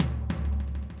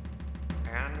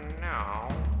now,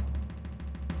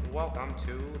 welcome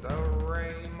to the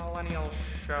Ray Millennial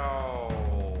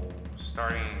Show,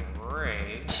 starring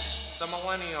Ray the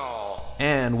Millennial.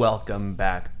 And welcome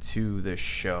back to the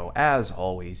show. As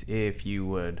always, if you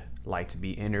would like to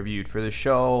be interviewed for the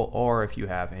show, or if you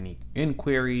have any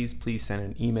inquiries, please send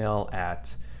an email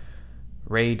at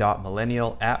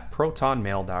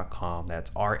ray.millennial@protonmail.com.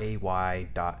 That's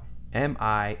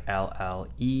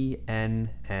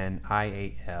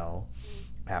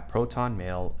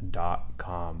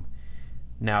ray.millennial@protonmail.com.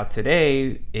 Now,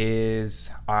 today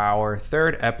is our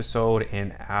third episode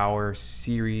in our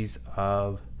series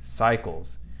of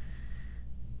cycles.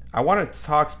 I want to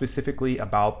talk specifically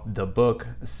about the book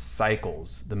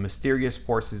Cycles, The Mysterious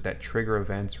Forces That Trigger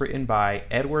Events, written by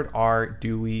Edward R.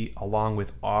 Dewey along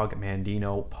with Og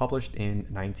Mandino, published in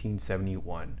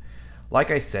 1971. Like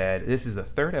I said, this is the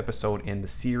third episode in the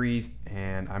series,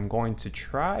 and I'm going to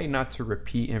try not to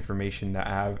repeat information that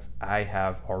I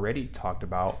have already talked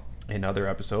about in other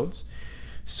episodes.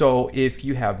 So if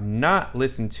you have not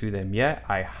listened to them yet,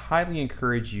 I highly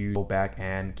encourage you to go back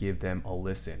and give them a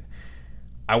listen.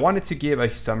 I wanted to give a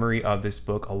summary of this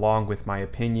book along with my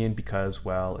opinion because,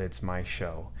 well, it's my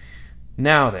show.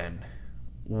 Now then,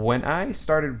 when I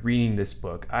started reading this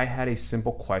book, I had a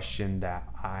simple question that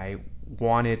I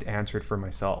wanted answered for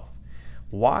myself.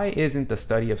 Why isn't the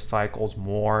study of cycles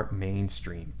more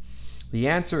mainstream? The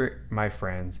answer, my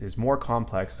friends, is more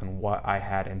complex than what I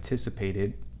had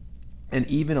anticipated and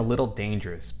even a little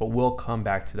dangerous, but we'll come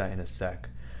back to that in a sec.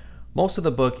 Most of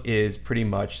the book is pretty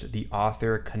much the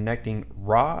author connecting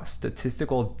raw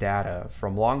statistical data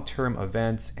from long-term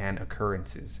events and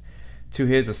occurrences. To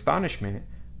his astonishment,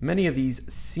 many of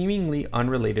these seemingly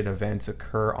unrelated events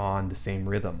occur on the same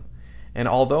rhythm. And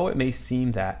although it may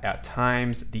seem that at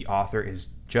times the author is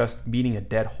just beating a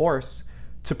dead horse,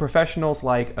 to professionals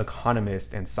like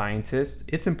economists and scientists,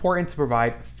 it's important to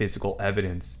provide physical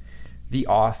evidence. The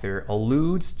author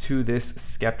alludes to this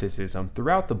skepticism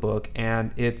throughout the book,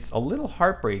 and it's a little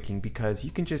heartbreaking because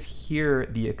you can just hear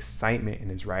the excitement in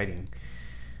his writing.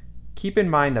 Keep in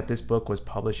mind that this book was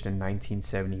published in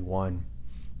 1971.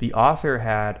 The author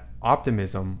had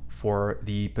optimism for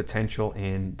the potential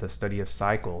in the study of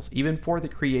cycles, even for the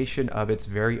creation of its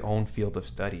very own field of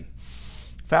study.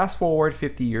 Fast forward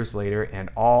 50 years later, and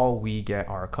all we get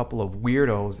are a couple of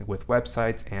weirdos with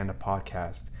websites and a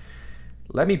podcast.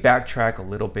 Let me backtrack a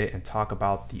little bit and talk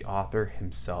about the author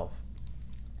himself.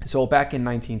 So back in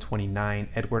 1929,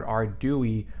 Edward R.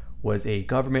 Dewey was a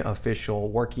government official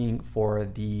working for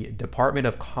the Department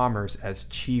of Commerce as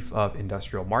Chief of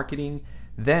Industrial Marketing,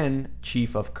 then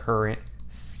Chief of Current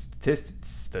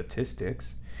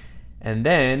Statistics, and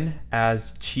then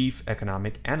as Chief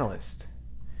Economic Analyst.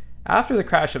 After the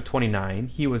crash of '29,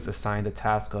 he was assigned the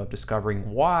task of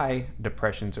discovering why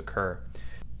depressions occur.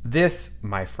 This,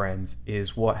 my friends,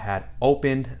 is what had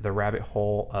opened the rabbit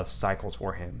hole of cycles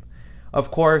for him. Of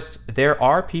course, there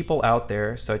are people out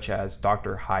there such as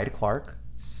Dr. Hyde Clark,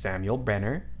 Samuel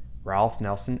Benner, Ralph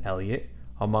Nelson Elliott,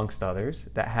 amongst others,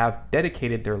 that have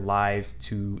dedicated their lives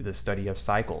to the study of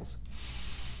cycles.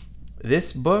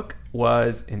 This book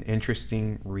was an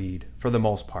interesting read for the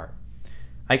most part.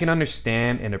 I can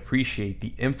understand and appreciate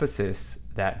the emphasis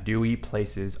that Dewey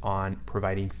places on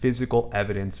providing physical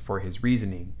evidence for his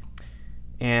reasoning.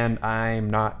 And I'm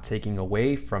not taking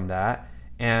away from that.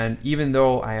 And even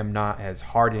though I am not as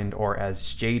hardened or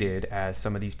as jaded as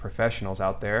some of these professionals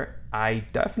out there, I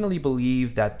definitely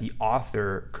believe that the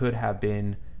author could have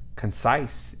been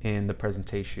concise in the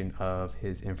presentation of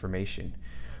his information,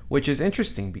 which is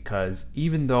interesting because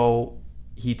even though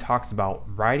he talks about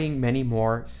writing many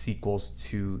more sequels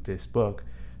to this book,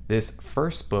 this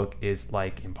first book is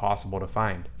like impossible to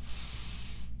find.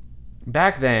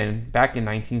 Back in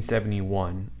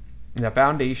 1971, the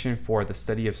Foundation for the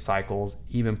Study of Cycles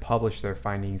even published their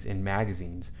findings in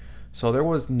magazines, so there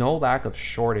was no lack of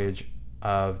shortage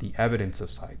of the evidence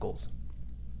of cycles.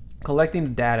 Collecting the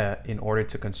data in order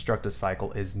to construct a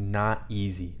cycle is not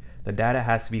easy. The data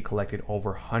has to be collected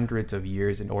over hundreds of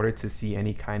years in order to see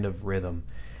any kind of rhythm,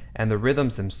 and the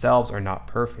rhythms themselves are not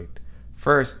perfect.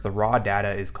 First, the raw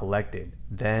data is collected,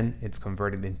 then it's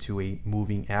converted into a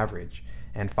moving average,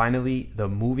 and finally, the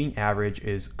moving average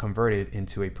is converted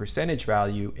into a percentage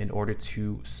value in order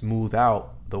to smooth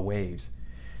out the waves.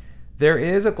 There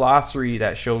is a glossary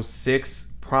that shows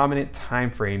 6 prominent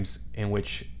time frames in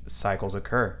which cycles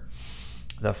occur: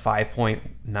 the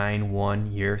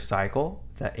 5.91 year cycle,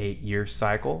 the 8-year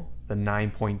cycle, the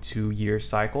 9.2 year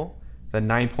cycle, the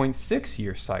 9.6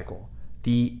 year cycle,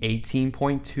 the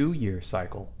 18.2 year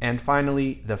cycle, and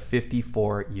finally the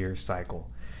 54 year cycle.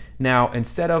 Now,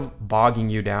 instead of bogging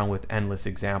you down with endless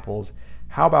examples,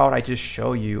 How about I just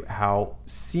show you how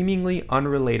seemingly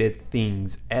unrelated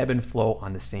things ebb and flow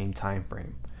on the same time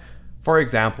frame? For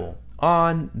example,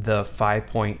 on the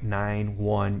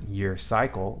 5.91 year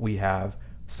cycle, we have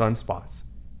sunspots,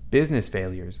 business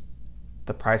failures,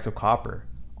 the price of copper,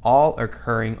 all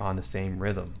occurring on the same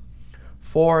rhythm.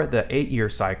 For the 8-year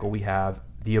cycle, we have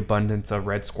the abundance of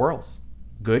red squirrels,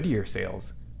 Goodyear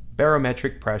sales,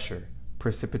 barometric pressure,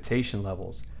 precipitation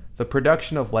levels, the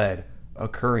production of lead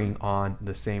occurring on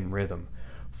the same rhythm.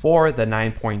 For the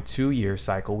 9.2 year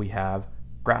cycle, we have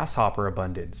grasshopper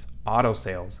abundance, auto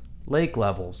sales, lake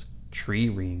levels, tree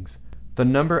rings, the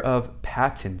number of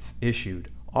patents issued,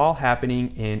 all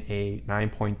happening in a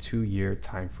 9.2 year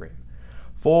time frame.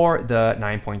 For the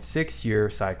 9.6 year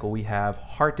cycle, we have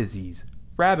heart disease,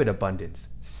 rabbit abundance,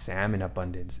 salmon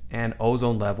abundance, and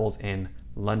ozone levels in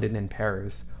London and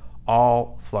Paris,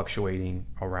 all fluctuating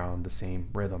around the same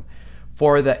rhythm.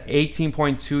 For the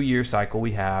 18.2 year cycle,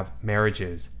 we have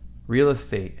marriages, real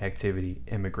estate activity,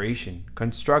 immigration,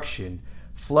 construction,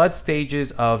 flood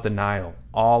stages of the Nile,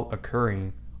 all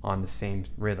occurring on the same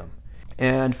rhythm.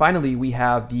 And finally, we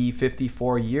have the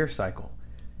 54-year cycle,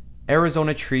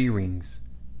 Arizona tree rings,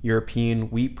 European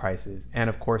wheat prices, and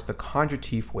of course the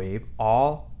Contretemps wave,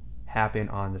 all happen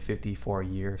on the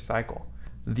 54-year cycle.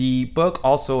 The book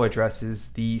also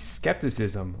addresses the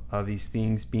skepticism of these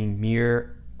things being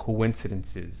mere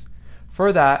coincidences.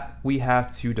 For that, we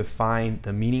have to define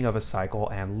the meaning of a cycle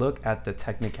and look at the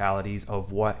technicalities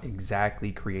of what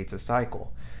exactly creates a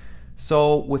cycle.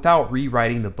 So, without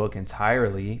rewriting the book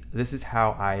entirely, this is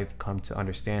how I've come to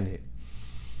understand it.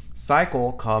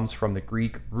 Cycle comes from the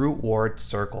Greek root word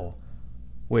circle,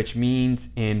 which means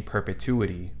in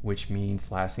perpetuity, which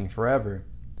means lasting forever.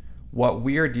 What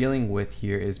we are dealing with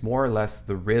here is more or less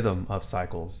the rhythm of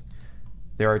cycles.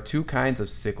 There are two kinds of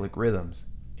cyclic rhythms,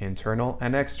 internal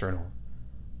and external.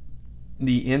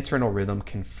 The internal rhythm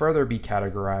can further be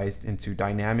categorized into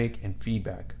dynamic and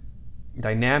feedback.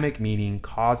 Dynamic meaning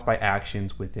caused by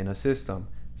actions within a system,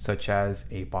 such as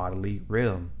a bodily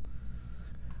rhythm.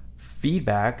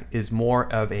 Feedback is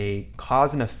more of a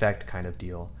cause and effect kind of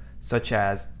deal, such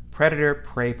as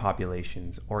predator-prey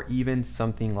populations, or even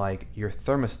something like your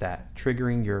thermostat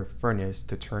triggering your furnace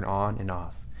to turn on and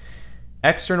off.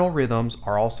 External rhythms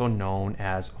are also known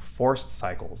as forced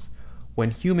cycles. When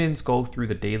humans go through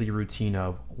the daily routine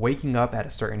of waking up at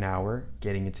a certain hour,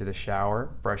 getting into the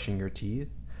shower, brushing your teeth,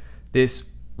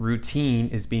 this routine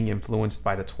is being influenced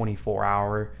by the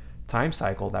 24-hour time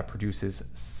cycle that produces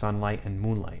sunlight and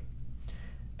moonlight.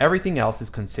 Everything else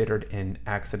is considered an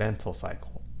accidental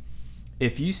cycle.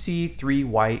 If you see 3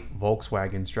 white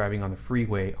Volkswagens driving on the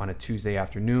freeway on a Tuesday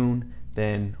afternoon,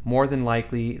 then more than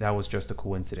likely that was just a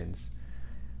coincidence.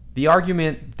 The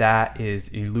argument that is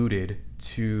eluded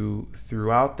to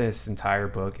throughout this entire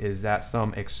book is that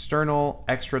some external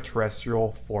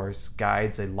extraterrestrial force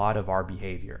guides a lot of our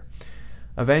behavior.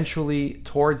 Eventually,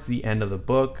 towards the end of the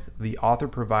book, the author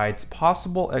provides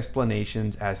possible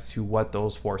explanations as to what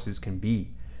those forces can be.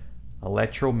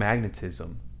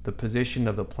 Electromagnetism, the position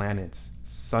of the planets,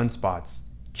 sunspots,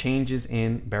 changes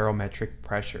in barometric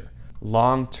pressure,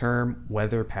 long-term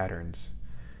weather patterns.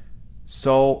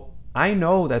 So, I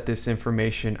know that this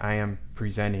information I am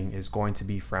presenting is going to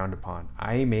be frowned upon.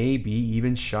 I may be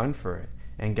even shunned for it.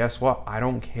 And guess what? I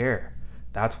don't care.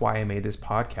 That's why I made this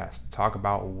podcast, to talk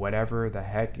about whatever the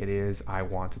heck it is I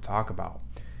want to talk about.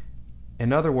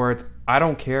 In other words, I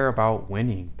don't care about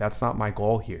winning. That's not my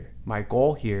goal here. My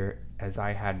goal here, as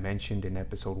I had mentioned in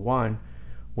episode 1,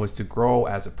 was to grow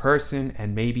as a person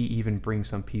and maybe even bring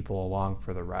some people along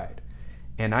for the ride.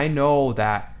 And I know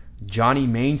that Johnny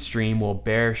Mainstream will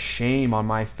bear shame on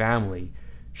my family.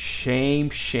 Shame,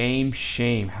 shame,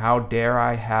 shame. How dare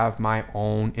I have my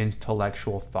own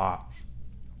intellectual thought?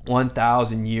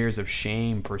 1,000 years of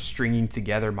shame for stringing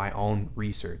together my own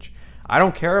research. I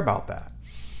don't care about that.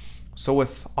 So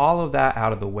with all of that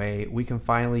out of the way, we can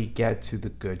finally get to the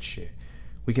good shit.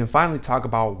 We can finally talk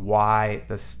about why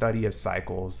the study of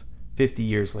cycles 50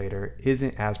 years later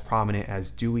isn't as prominent as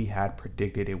Dewey had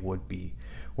predicted it would be.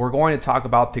 We're going to talk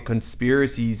about the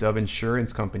conspiracies of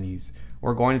insurance companies.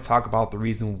 We're going to talk about the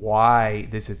reason why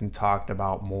this isn't talked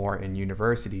about more in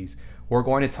universities. We're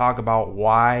going to talk about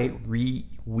why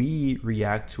we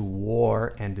react to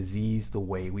war and disease the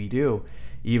way we do,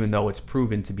 even though it's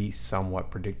proven to be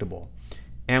somewhat predictable.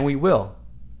 And we will.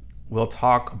 We'll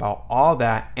talk about all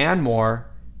that and more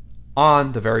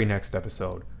on the very next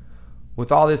episode.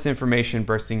 With all this information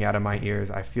bursting out of my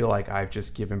ears, I feel like I've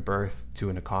just given birth to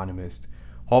an economist.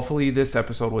 Hopefully this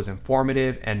episode was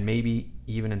informative and maybe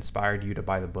even inspired you to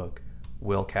buy the book.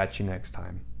 We'll catch you next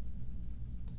time.